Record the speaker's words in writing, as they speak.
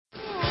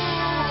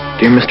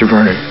Dear Mr.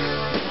 Vernon,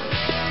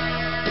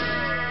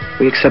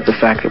 we accept the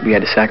fact that we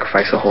had to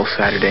sacrifice a whole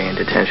Saturday in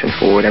detention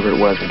for whatever it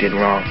was we did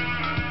wrong.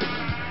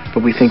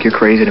 But we think you're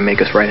crazy to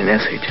make us write an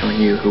essay telling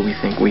you who we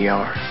think we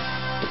are.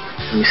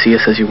 And you see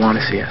us as you want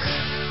to see us.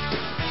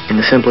 In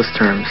the simplest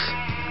terms,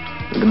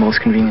 with the most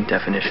convenient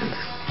definitions.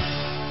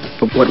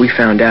 But what we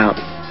found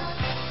out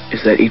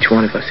is that each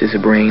one of us is a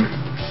brain.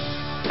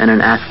 And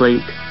an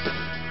athlete.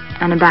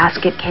 And a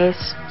basket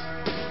case.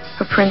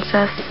 A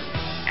princess.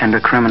 And a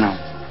criminal.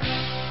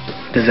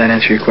 Does that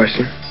answer your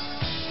question?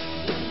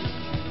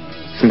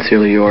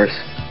 Sincerely yours,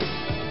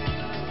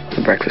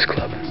 The Breakfast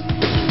Club.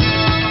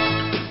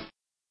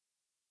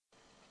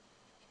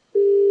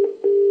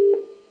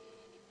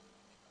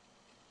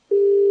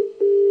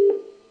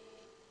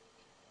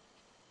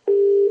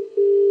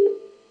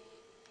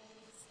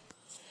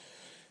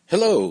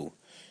 Hello,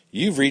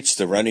 you've reached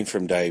the Running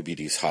from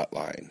Diabetes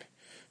hotline.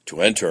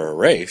 To enter a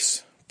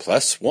race,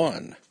 press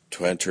 1.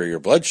 To enter your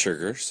blood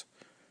sugars,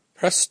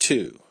 press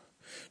 2.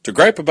 To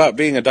gripe about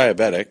being a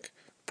diabetic,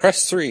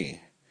 press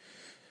 3.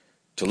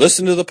 To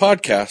listen to the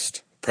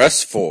podcast,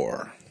 press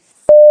 4.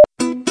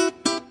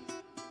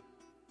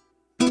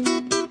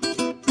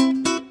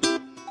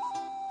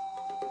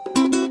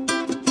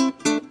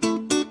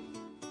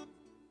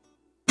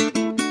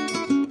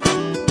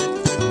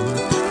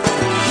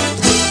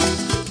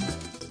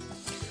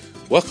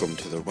 Welcome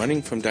to the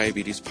Running from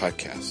Diabetes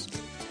podcast.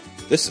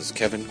 This is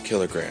Kevin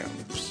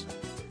Kilograms,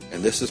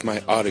 and this is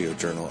my audio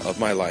journal of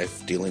my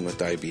life dealing with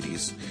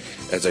diabetes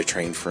as I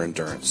train for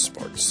endurance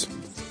sports.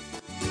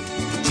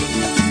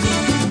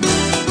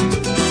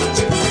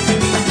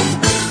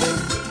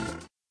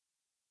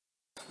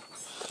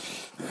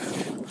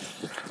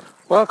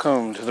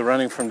 Welcome to the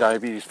Running from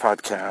Diabetes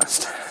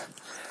podcast.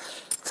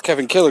 It's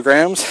Kevin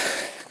Kilograms,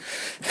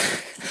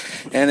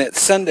 and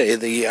it's Sunday,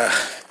 I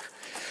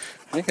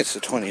think it's the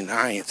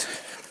 29th,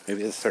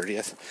 maybe the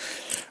 30th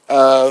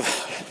of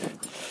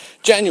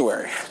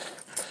January.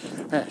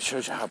 Man, it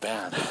shows you how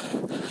bad. I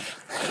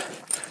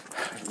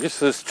used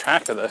to lose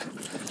track of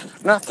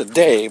not the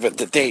day, but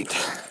the date.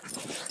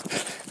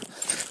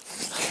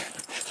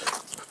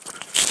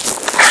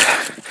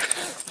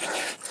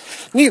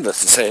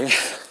 Needless to say,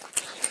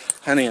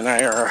 Honey and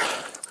I are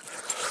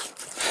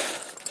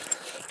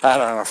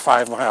out on a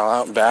 5-mile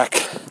out and back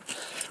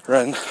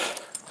run.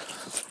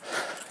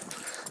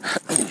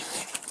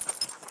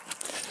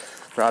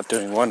 We're out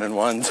doing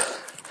 1-on-1s,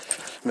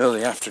 middle of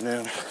the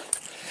afternoon.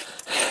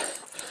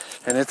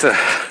 And it's a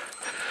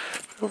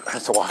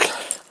walk.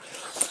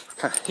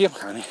 Heel,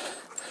 honey.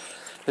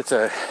 It's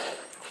a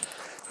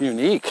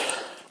unique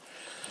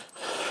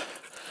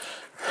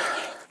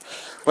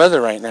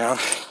weather right now.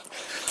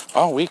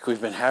 All week we've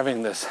been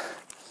having this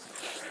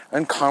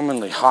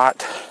uncommonly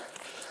hot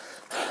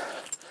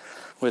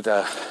with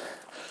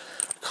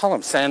call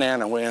them Santa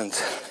Ana winds.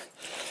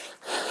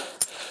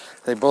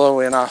 They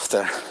blow in off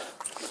the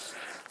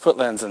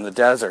footlands in the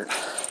desert,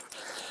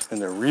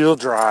 and they're real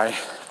dry,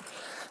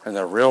 and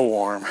they're real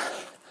warm.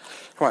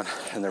 Come on,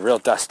 and they're real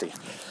dusty.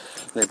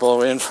 They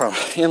blow in from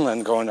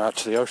inland going out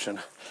to the ocean.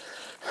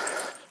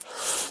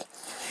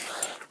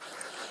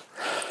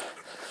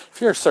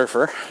 If you're a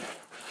surfer,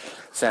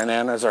 Santa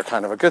Anas are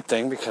kind of a good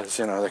thing because,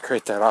 they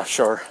create that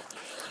offshore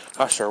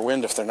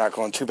wind if they're not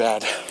going too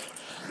bad.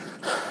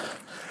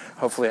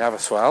 Hopefully you have a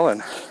swell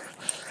and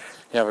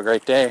you have a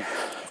great day.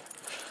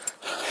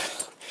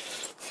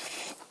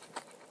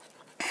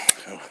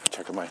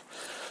 Checking my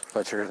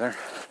blood sugar there.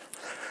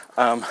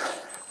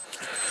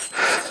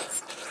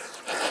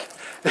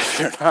 If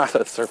you're not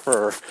a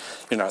surfer, or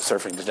if you're not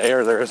surfing today,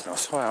 or there is no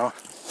swell,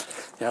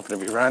 you happen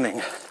to be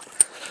running,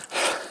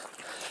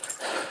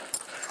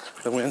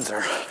 the winds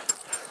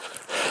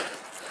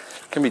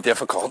can be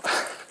difficult.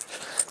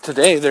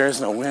 Today there is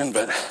no wind,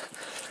 but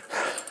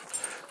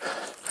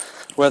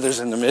weather's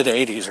in the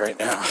mid-80s right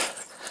now.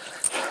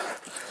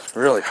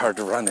 Really hard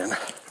to run in.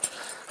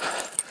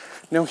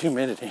 No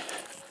humidity,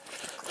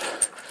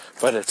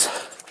 but it's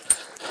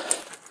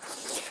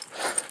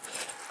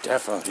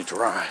definitely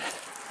dry.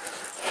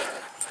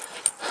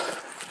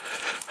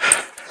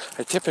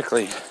 I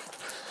typically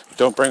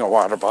don't bring a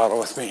water bottle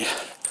with me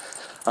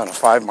on a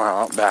 5-mile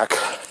out back.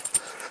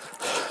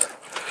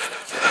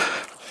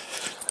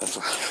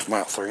 That's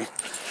mile 3.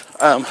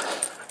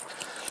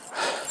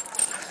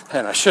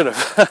 And I should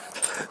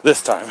have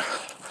this time.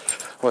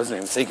 Wasn't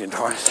even thinking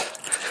twice.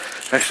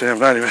 Actually, I'm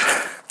not even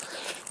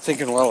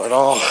thinking well at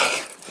all.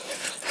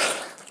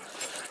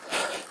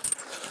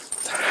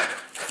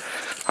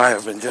 I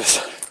have been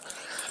just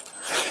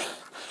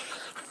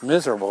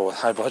miserable with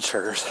high blood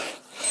sugars.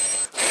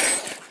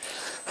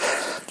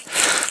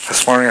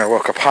 This morning I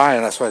woke up high,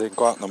 and that's why I didn't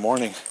go out in the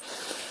morning.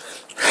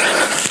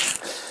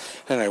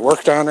 And I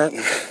worked on it,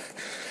 and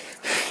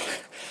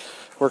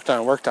worked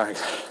on.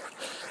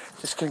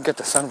 Just couldn't get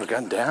the son of a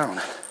gun down.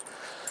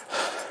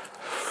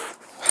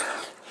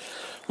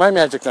 My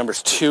magic number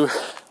is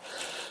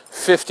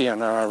 250,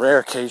 and on a rare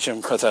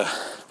occasion with a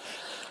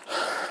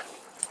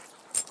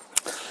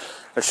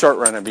short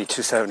run it'd be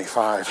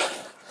 275.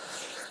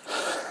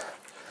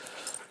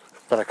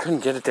 But I couldn't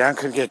get it down.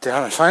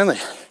 And finally,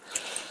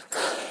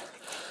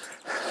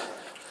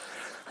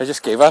 I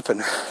just gave up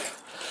and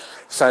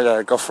decided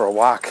I'd go for a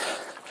walk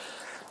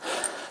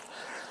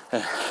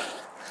and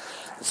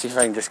see if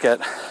I can just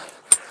get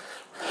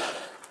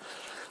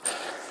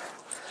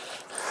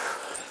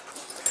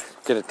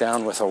it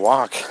down with a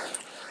walk.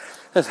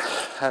 As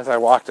I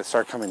walked, it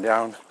started coming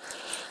down.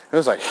 It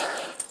was like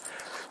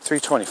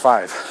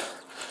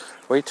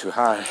 325, way too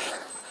high.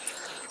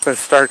 But it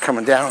started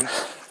coming down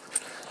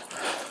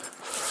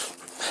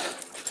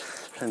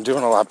and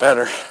doing a lot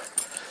better.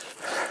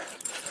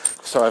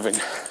 So I've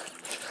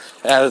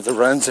added the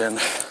runs in.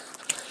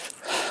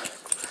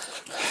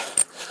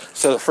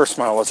 So the first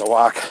mile was a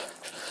walk.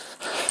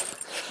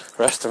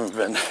 The rest of them have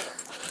been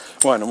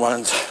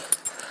one-on-ones.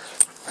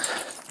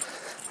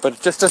 But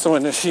it just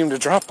doesn't seem to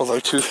drop below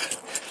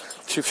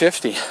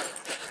 250.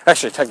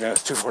 Actually, technically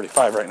it's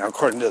 245 right now,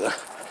 according to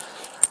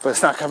but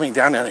it's not coming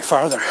down any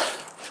farther,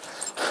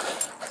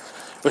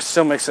 which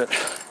still makes it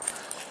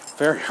a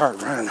very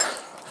hard run.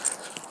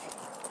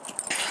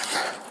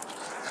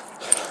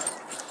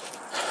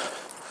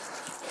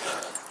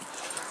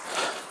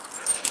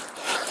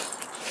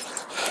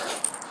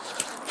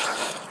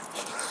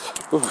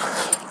 Ooh.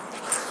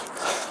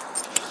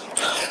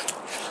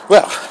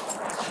 Well,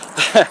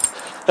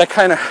 that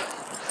kind of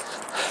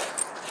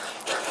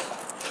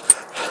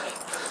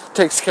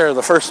takes care of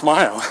the first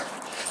mile.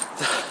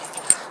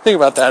 Think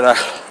about that.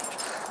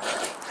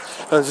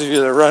 Those of you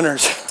that are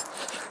runners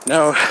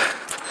know.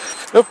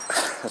 Oop,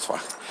 that's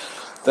fine.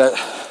 That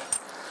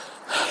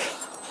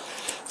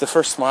the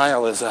first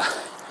mile is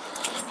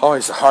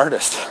always the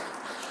hardest.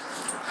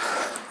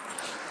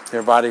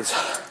 Your body's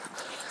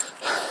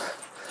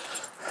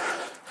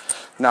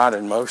not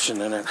in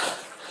motion, and it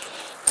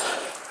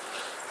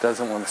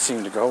doesn't want to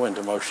seem to go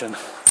into motion.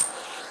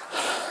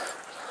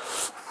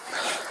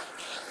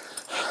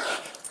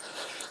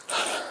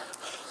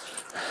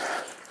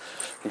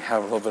 You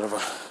have a little bit of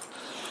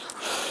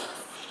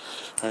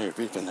you're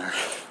beeping there.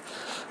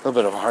 A little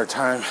bit of a hard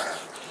time.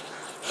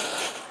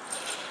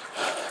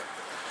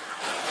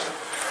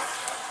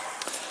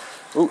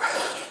 Ooh.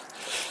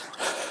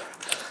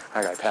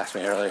 That guy passed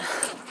me earlier.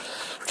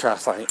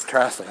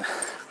 Triathlete.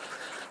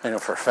 I know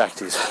for a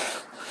fact he's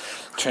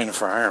training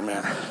for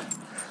Ironman.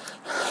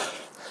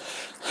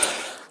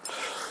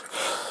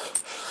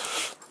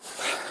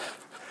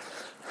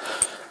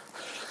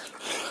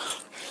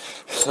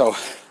 So,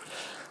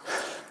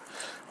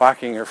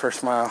 walking your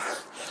first mile,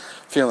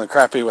 feeling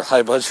crappy with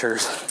high blood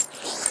sugars,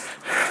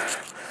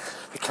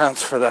 it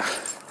counts for the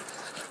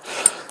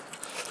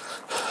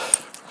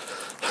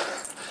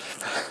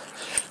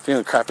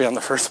feeling crappy on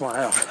the first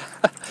mile.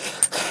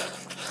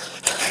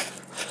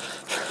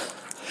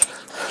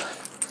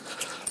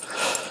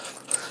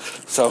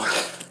 So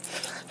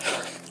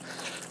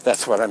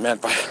that's what I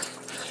meant by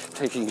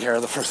taking care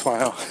of the first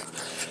mile.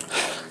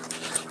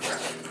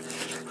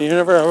 You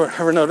never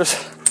ever notice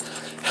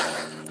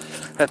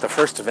that the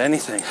first of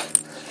anything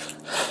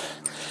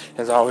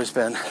has always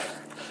been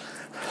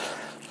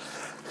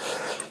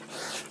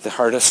the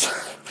hardest.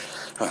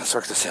 Oh, let's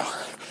work this hill.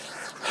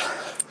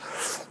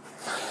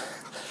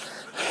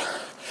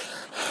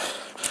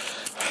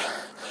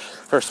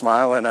 First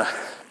mile in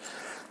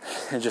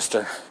just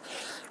a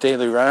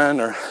daily run,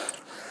 or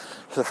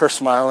the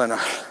first mile in a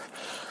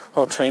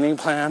whole training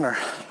plan, or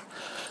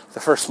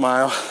the first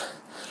mile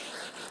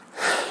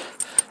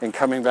in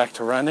coming back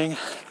to running.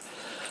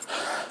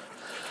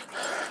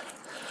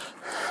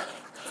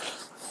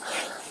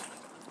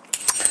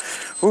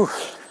 Ooh,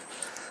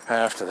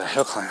 after the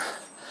hill climb.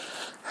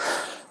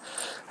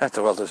 That's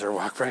a well-deserved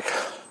walk break.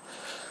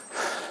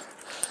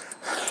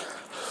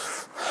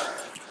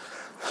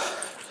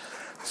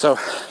 So,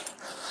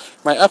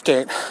 my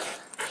update,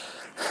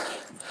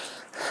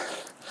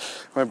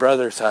 my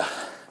brother's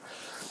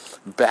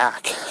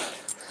back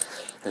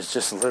is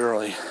just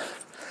literally,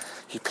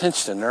 he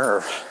pinched a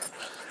nerve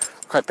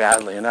quite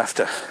badly, enough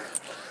to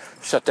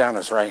shut down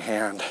his right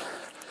hand.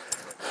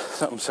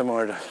 Something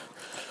similar to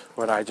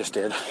what I just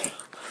did.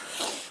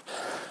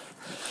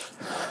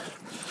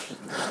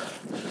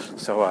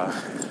 So, I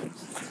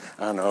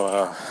don't know,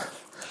 a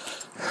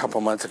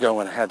couple months ago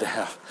when I had to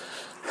have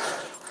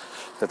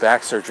the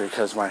back surgery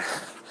because I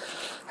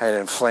had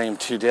inflamed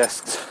 2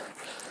 discs,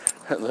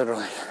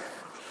 literally.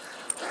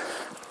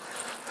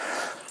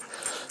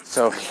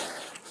 So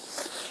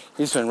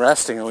he's been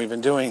resting, and we've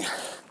been doing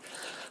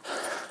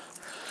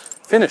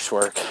finish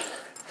work.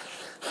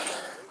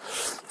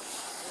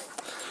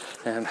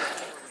 And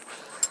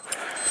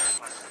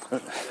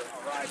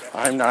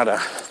I'm not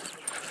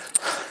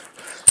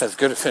as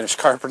good a finished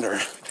carpenter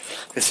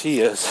as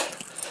he is.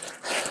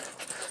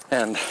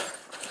 And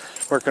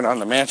working on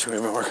the mansion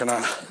we've been working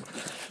on,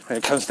 when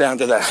it comes down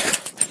to the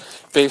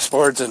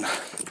baseboards and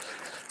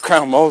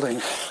crown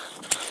molding,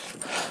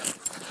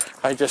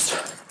 I just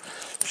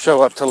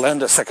show up to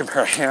lend a second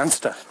pair of hands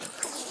to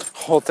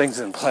hold things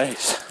in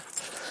place.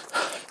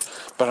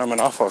 But I'm an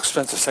awful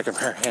expensive second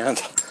pair of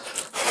hands.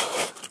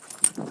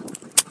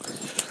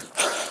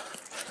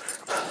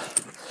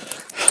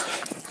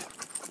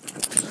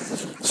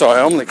 So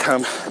I only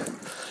come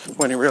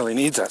when he really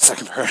needs that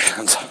second pair of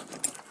hands.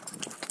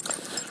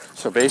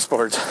 So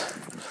baseboards,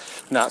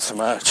 not so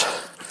much.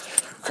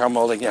 Crown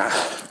molding, yeah.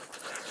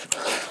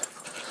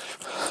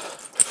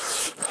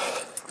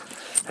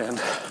 And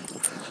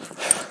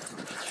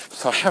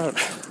so I haven't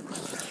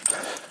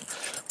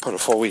put a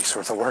full week's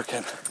worth of work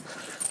in.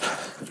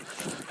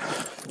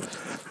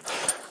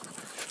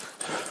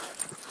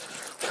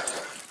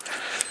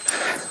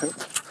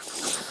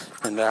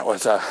 And that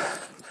was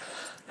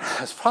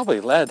has probably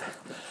led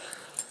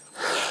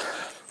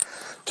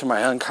to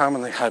my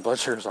uncommonly high blood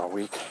sugars all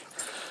week.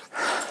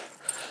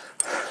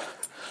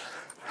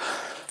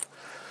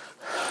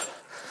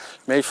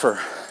 Made for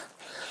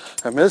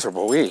a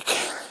miserable week.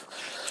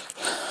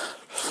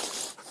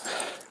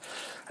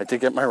 I did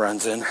get my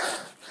runs in,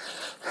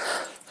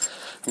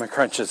 my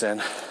crunches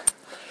in,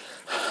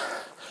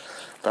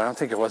 but I don't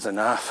think it was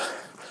enough.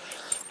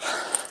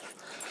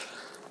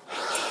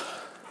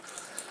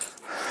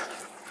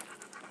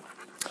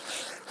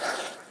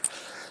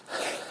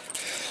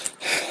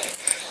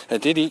 I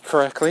did eat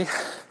correctly.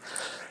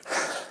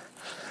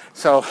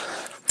 So,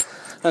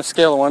 on a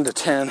scale of 1 to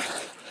 10,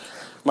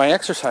 my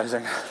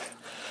exercising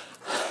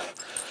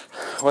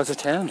was a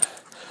 10.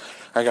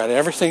 I got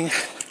everything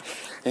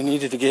I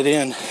needed to get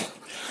in.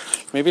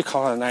 Maybe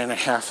call it a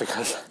 9.5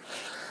 because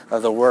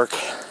of the work,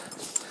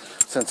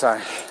 since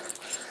I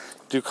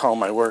do call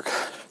my work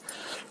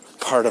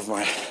part of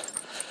my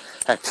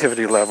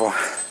activity level.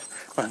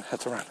 Come on,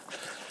 that's a run.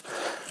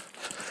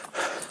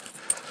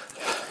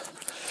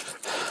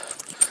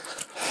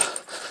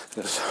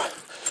 This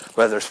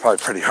weather's probably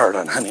pretty hard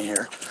on Honey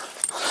here.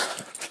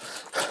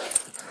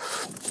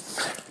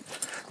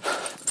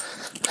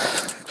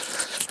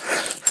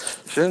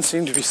 She didn't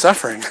seem to be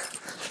suffering.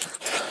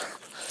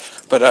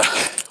 But,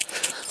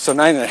 so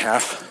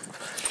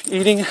 9.5.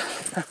 Eating,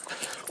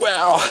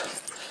 well,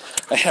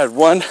 I had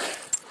one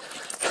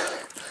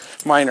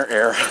minor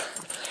error.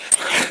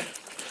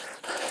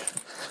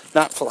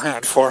 Not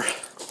planned for,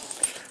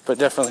 but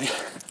definitely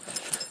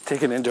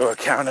taken into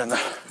account in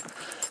the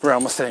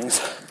realm of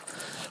things.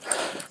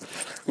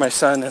 My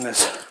son and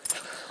his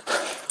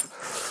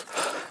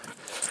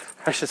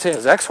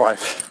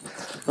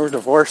ex-wife, were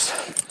divorced.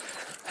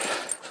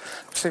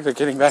 I think they're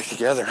getting back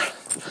together,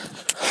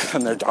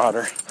 and their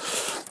daughter.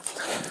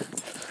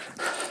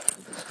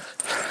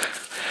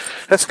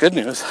 That's good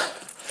news.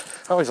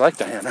 I always liked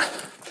Diana.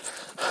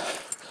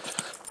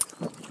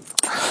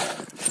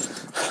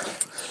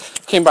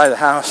 Came by the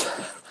house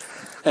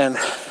and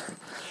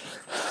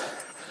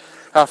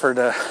offered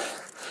to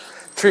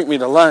treat me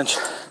to lunch,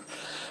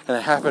 and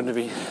it happened to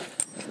be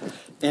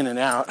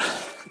In-N-Out.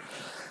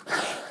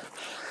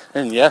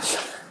 And yes,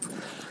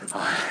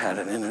 I had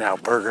an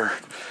In-N-Out burger.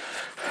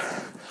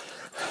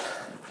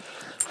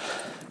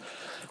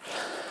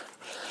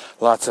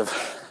 Lots of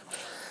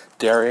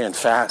dairy and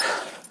fat,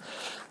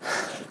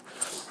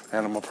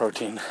 animal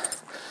protein,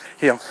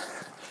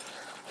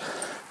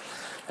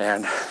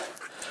 and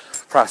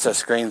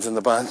processed grains in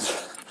the buns.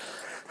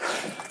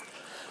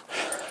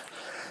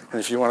 And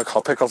if you want to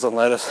call pickles and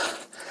lettuce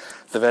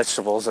the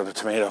vegetables and a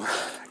tomato,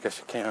 I guess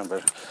you can,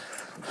 but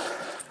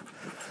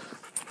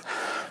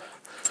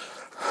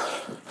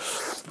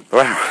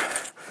wow.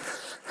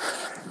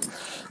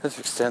 Let's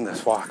extend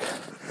this walk.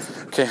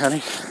 Okay,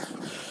 honey?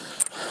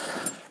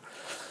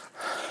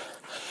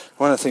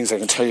 One of the things I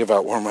can tell you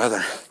about warm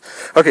weather.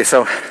 Okay,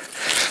 so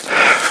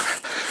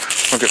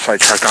I'll get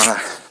sidetracked on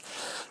that.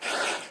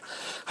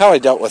 How I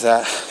dealt with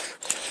that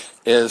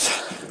is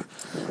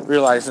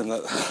realizing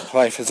that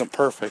life isn't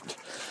perfect,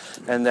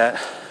 and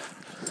that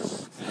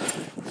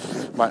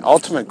my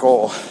ultimate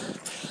goal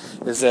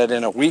is that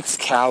in a week's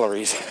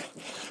calories,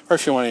 or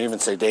if you want to even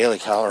say daily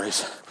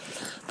calories,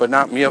 but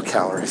not meal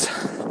calories,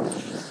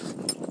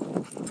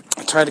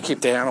 I try to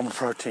keep the animal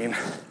protein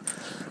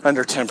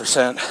under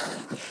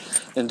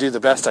 10% and do the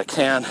best I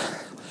can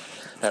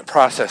at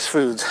processed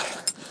foods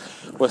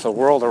with a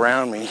world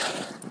around me,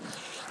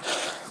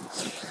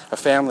 a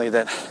family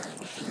that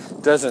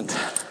doesn't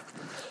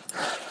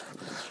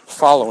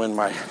follow in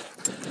my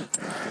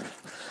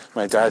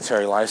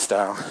dietary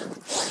lifestyle.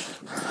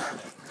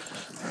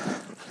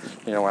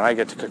 You know, when I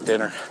get to cook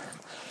dinner,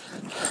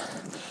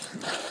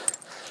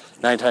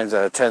 9 times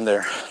out of 10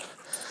 they're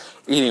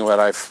eating what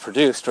I've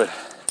produced, but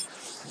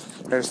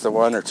there's the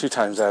 1 or 2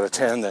 times out of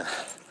 10 that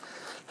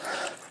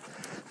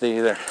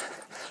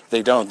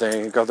they go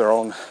their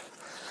own,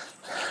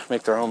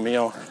 make their own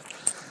meal.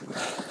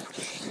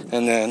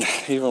 And then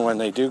even when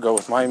they do go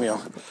with my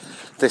meal,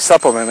 they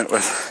supplement it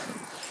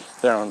with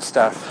their own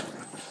stuff.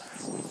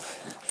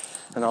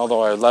 And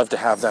although I would love to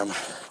have them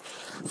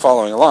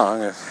following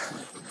along,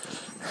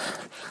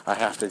 I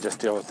have to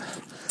just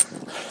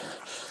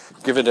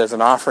give it as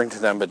an offering to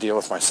them, but deal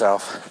with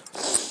myself.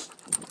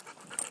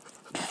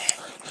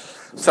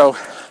 So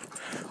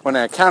when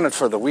I accounted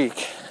for the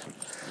week,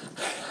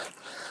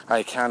 I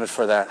accounted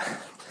for that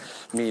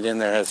meat in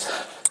there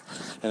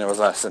and it was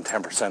less than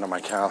 10% of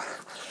my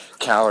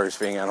calories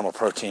being animal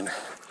protein.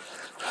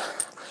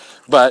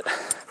 But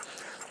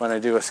when I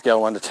do a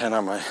scale 1 to 10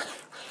 on my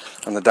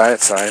on the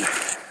diet side,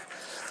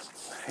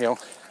 you know,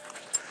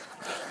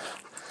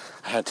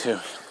 I had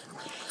to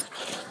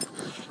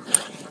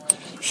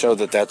show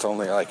that that's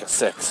only like a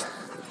 6.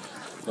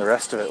 The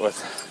rest of it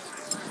was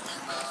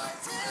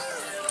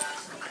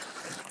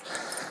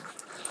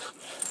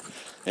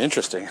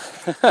interesting.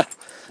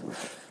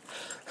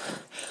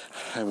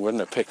 I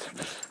wouldn't have picked,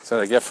 so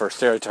I get for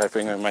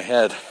stereotyping in my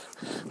head,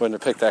 wouldn't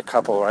have picked that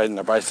couple riding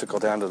a bicycle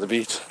down to the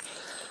beach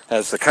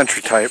as the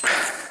country type.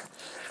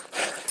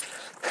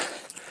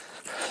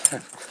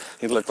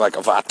 He looked like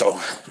a vato.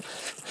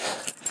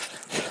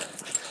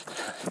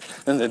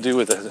 And the dude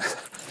with the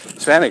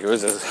Hispanic, it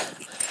was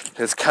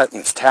his cut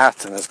and his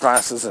tats and his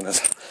glasses and his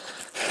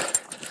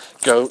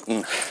goat.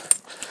 And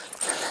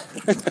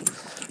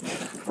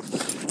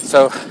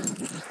so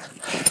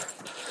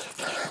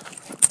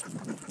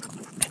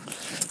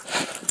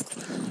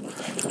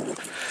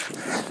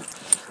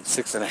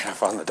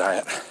 6.5 on the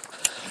diet.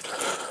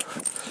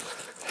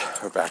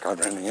 We're back on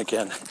running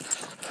again.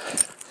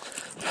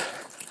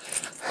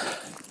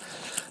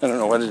 I don't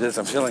know what it is.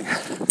 I'm feeling a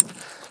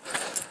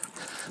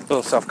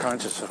little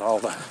self-conscious with all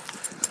the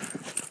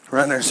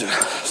runners and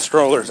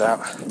strollers out.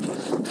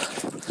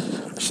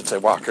 I should say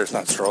walkers,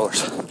 not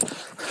strollers.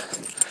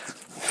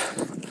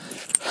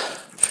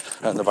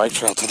 On the bike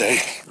trail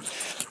today,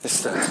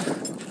 it's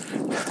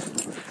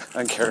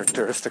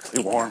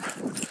uncharacteristically warm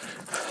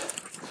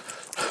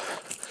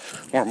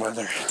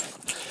weather.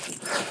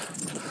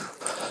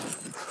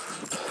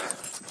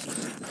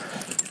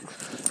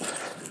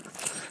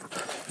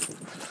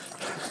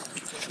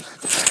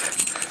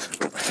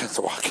 It's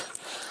a walk.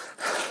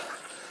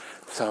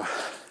 So,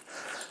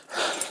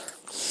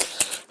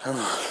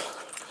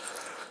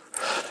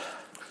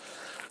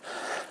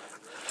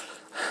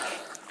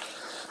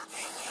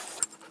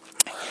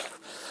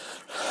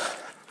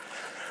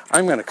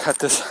 I'm going to cut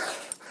this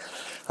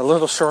a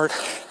little short.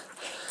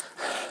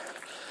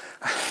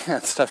 I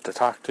had stuff to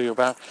talk to you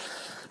about,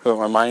 but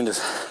my mind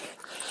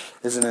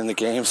isn't in the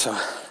game, so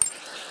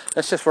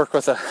let's just work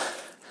with a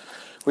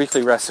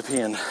weekly recipe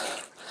and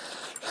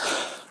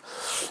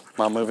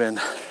I'll move in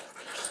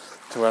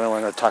to what I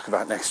want to talk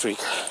about next week.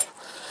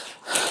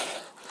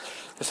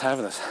 Just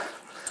having this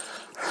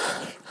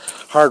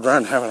hard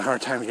run, having a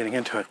hard time getting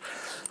into it.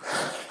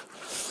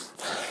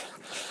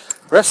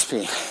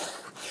 Recipe.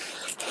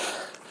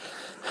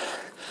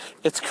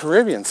 It's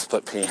Caribbean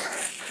split pea.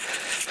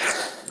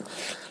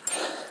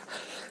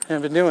 And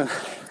I've been doing,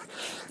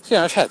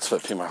 I've had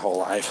split pea my whole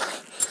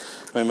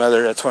life. My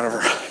mother, that's one of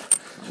her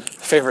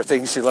favorite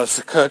things she loves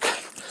to cook.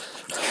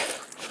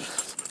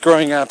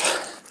 Growing up,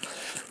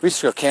 we used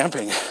to go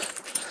camping,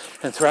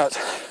 and throughout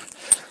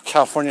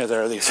California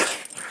there are these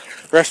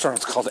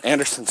restaurants called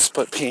Anderson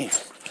Split Pea,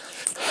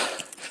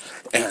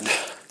 and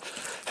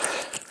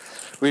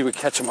we would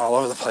catch them all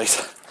over the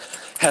place.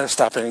 Had to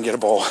stop in and get a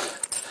bowl.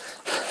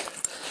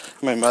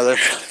 My mother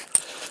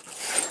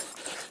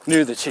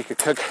knew that she could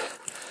cook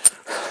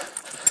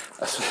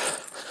a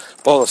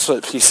bowl of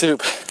split pea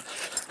soup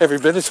every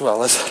bit as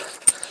well as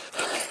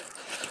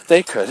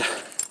they could.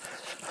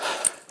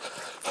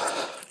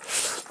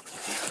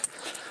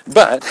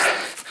 But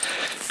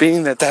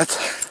being that that's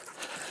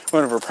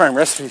one of her prime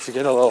recipes, you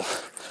get a little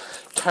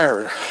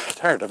tired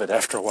of it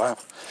after a while.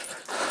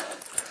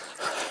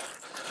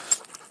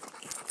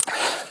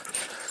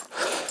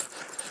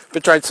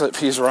 But dried split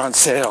peas were on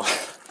sale,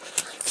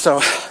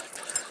 so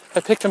I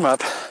picked them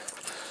up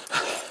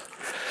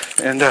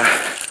and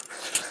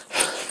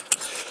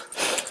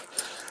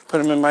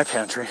put them in my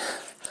pantry.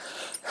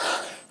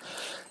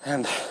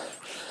 And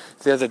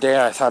the other day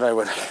I thought I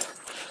would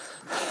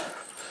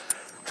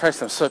try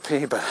some split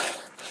pea, but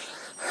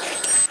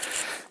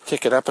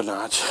kick it up a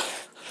notch.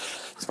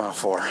 It's mile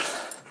 4.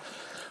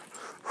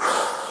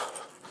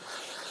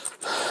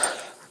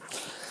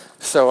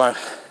 So I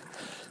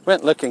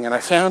went looking and I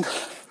found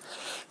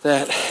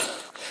that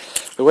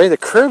the way the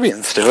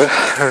Caribbeans do it,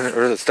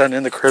 or it's done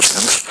in the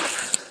Caribbean,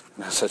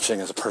 no such thing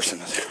as a person,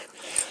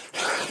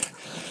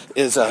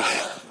 is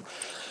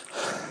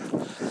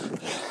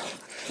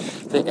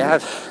they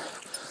add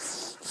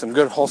some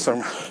good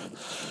wholesome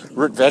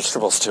root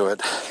vegetables to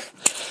it,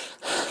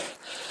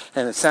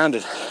 and it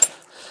sounded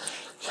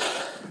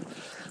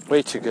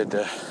way too good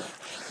to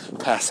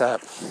pass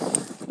up.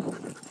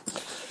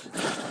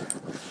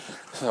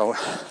 So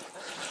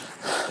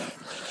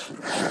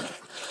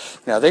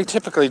now they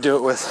typically do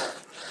it with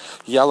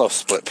yellow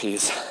split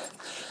peas.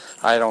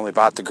 I had only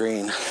bought the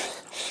green,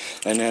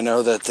 and I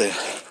know that the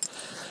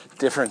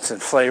difference in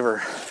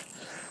flavor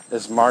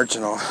is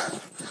marginal.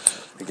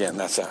 Again,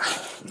 that's a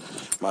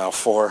mile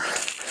 4,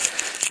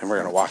 and we're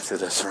going to walk through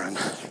this run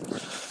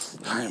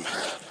time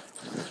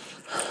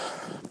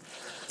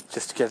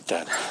just to get it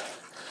done.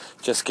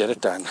 Just get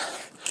it done.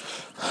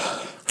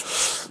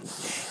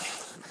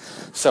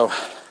 So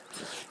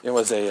it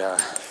was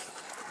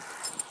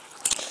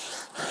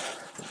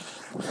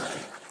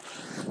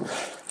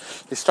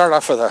you start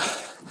off with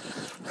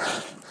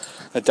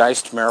a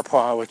diced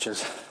mirepoix, which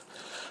is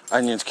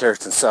onions,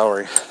 carrots, and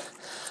celery.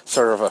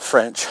 Sort of a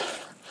French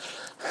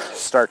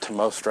start to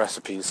most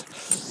recipes.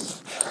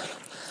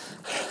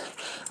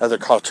 other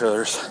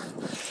cultures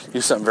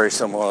use something very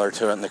similar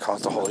to it, and they call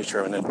it the Holy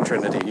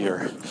Trinity.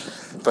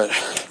 But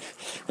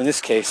in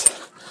this case,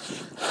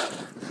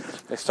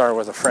 they started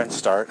with a French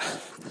start.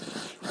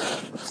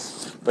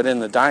 But in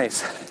the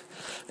dice,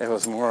 it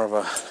was more of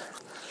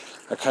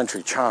a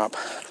country chop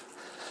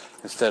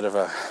instead of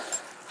a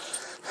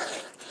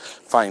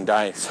fine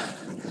dice.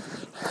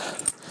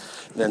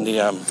 Then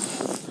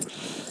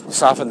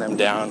soften them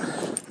down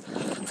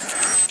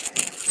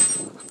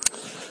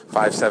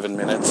 5-7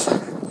 minutes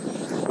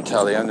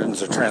until the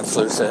onions are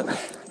translucent.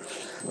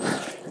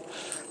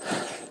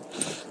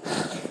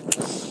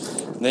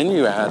 Then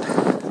you add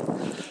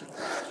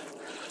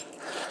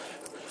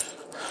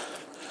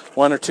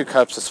 1 or 2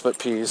 cups of split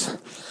peas.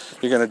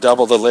 You're going to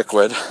double the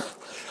liquid.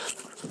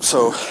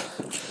 So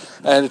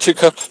add 2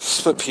 cups of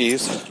split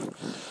peas.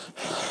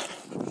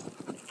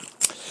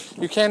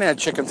 You can add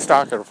chicken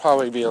stock. It'll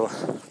probably be a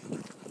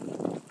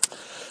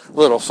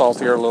little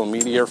saltier, a little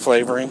meatier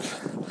flavoring.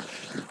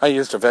 I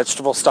used a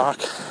vegetable stock.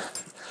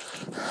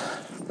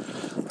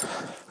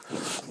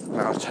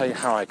 And I'll tell you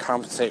how I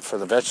compensate for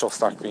the vegetable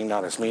stock being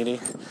not as meaty,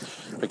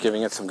 but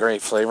giving it some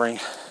great flavoring.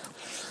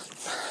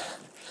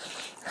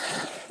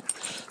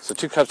 So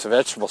 2 cups of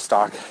vegetable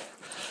stock.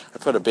 I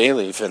put a bay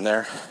leaf in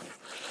there,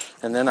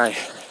 and then I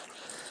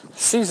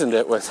seasoned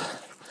it with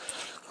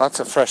lots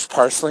of fresh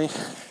parsley,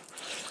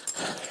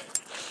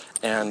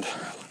 and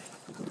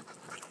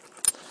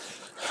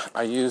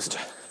I used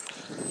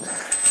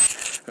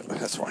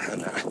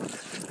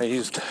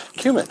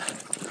cumin.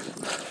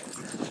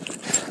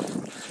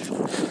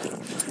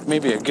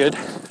 Maybe a good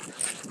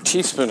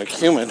teaspoon of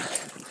cumin,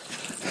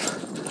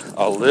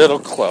 a little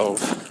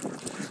clove,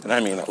 and I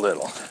mean a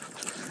little,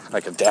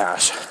 like a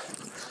dash.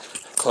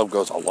 Clove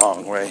goes a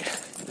long way.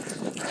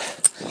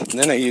 And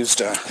then I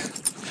used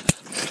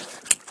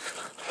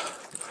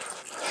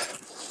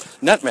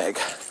nutmeg.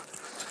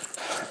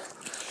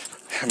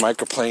 I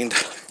microplaned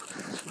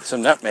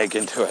some nutmeg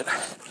into it.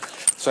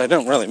 So I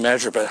don't really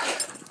measure, but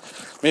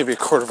maybe a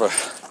quarter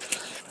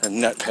of a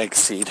nutmeg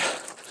seed.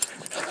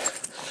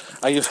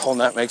 I use whole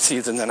nutmeg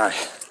seeds, and then I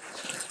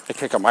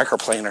take a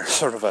microplaner,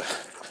 sort of a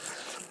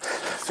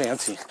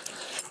fancy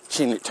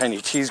tiny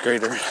cheese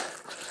grater,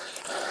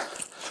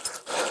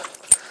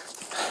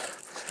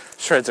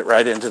 shreds it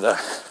right into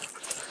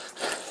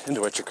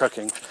what you're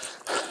cooking.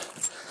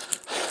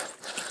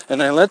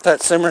 And I let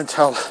that simmer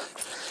until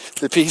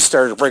the peas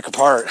started to break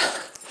apart.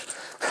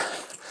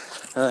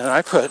 And then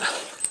I put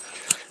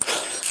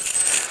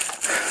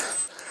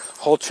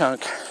whole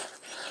chunk,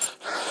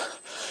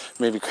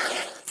 maybe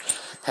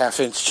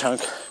half-inch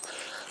chunk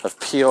of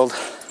peeled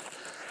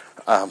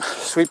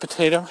sweet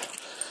potato.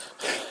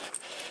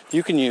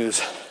 You can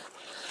use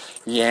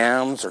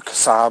yams or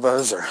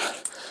casabas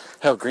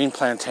or green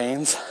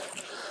plantains.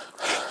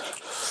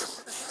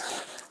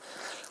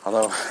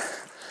 Although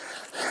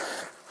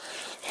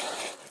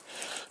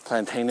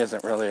plantain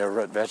isn't really a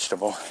root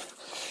vegetable,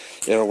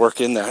 it'll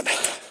work in that.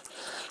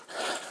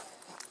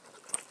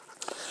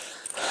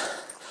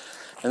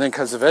 And then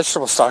because the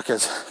vegetable stock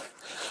is,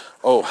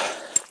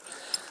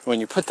 when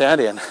you put that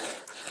in,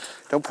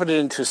 don't put it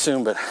in too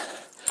soon, but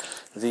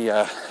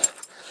a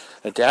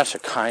dash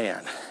of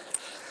cayenne.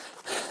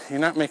 You're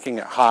not making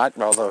it hot,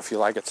 although if you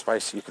like it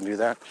spicy, you can do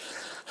that.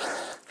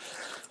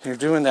 You're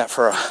doing that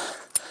for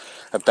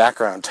a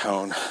background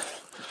tone.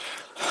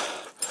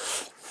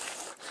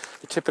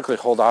 I typically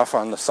hold off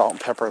on the salt and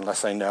pepper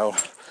unless I know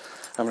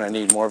I'm going to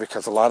need more,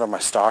 because a lot of my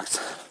stocks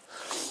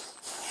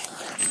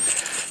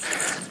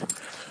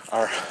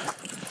are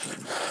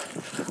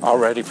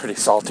already pretty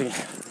salty.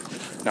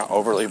 Not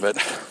overly, but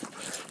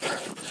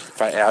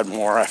if I add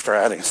more after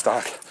adding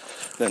stock,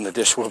 then the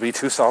dish will be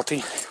too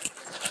salty.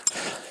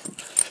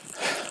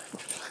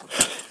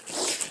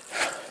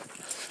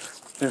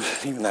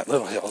 Even that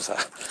little hill is a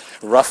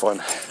rough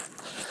one.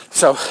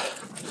 So,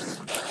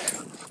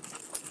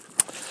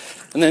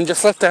 and then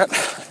just let that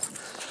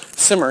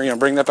simmer,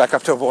 bring that back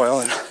up to a boil,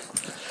 and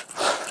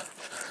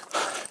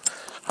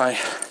I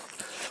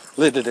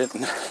lidded it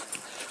and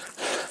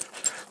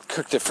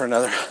cooked it for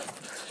another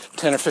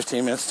 10 or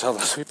 15 minutes until the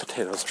sweet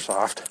potatoes are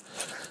soft.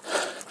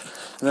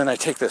 And then I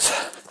take this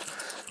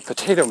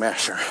potato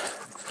masher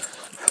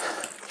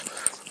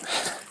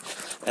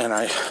and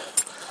I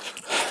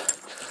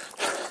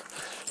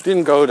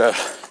didn't go to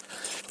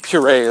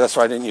puree, that's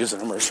why I didn't use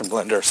an immersion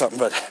blender or something,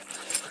 but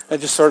I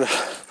just sort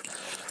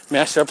of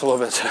mashed up a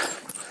little bit to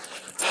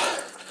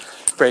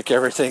break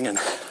everything and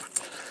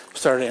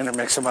started to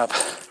intermix them up.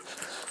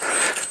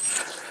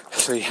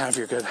 So you have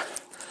your good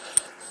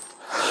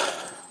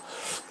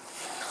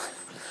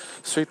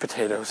sweet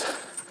potatoes,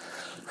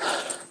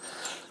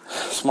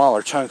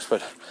 smaller chunks,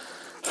 but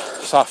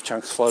soft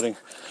chunks floating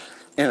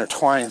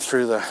intertwined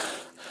through the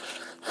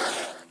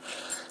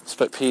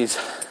split peas.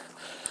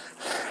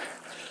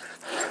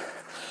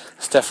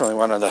 It's definitely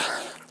one of the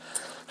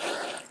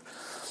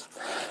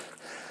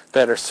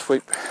better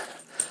split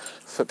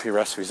pea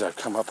recipes I've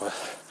come up with,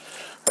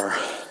 or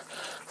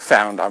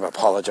found. I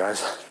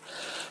apologize.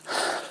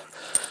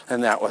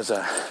 And that was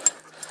I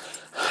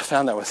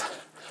found that with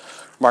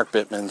Mark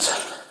Bittman's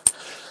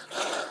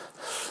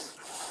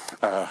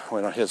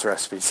one of his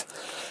recipes.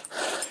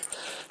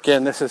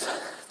 Again, this is...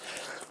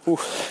 Ooh.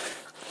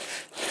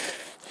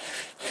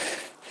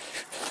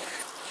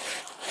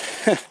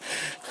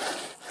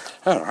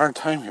 I had a hard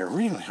time here,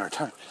 really hard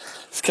time.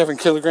 It's Kevin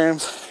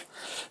Kilograms,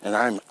 and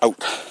I'm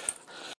out.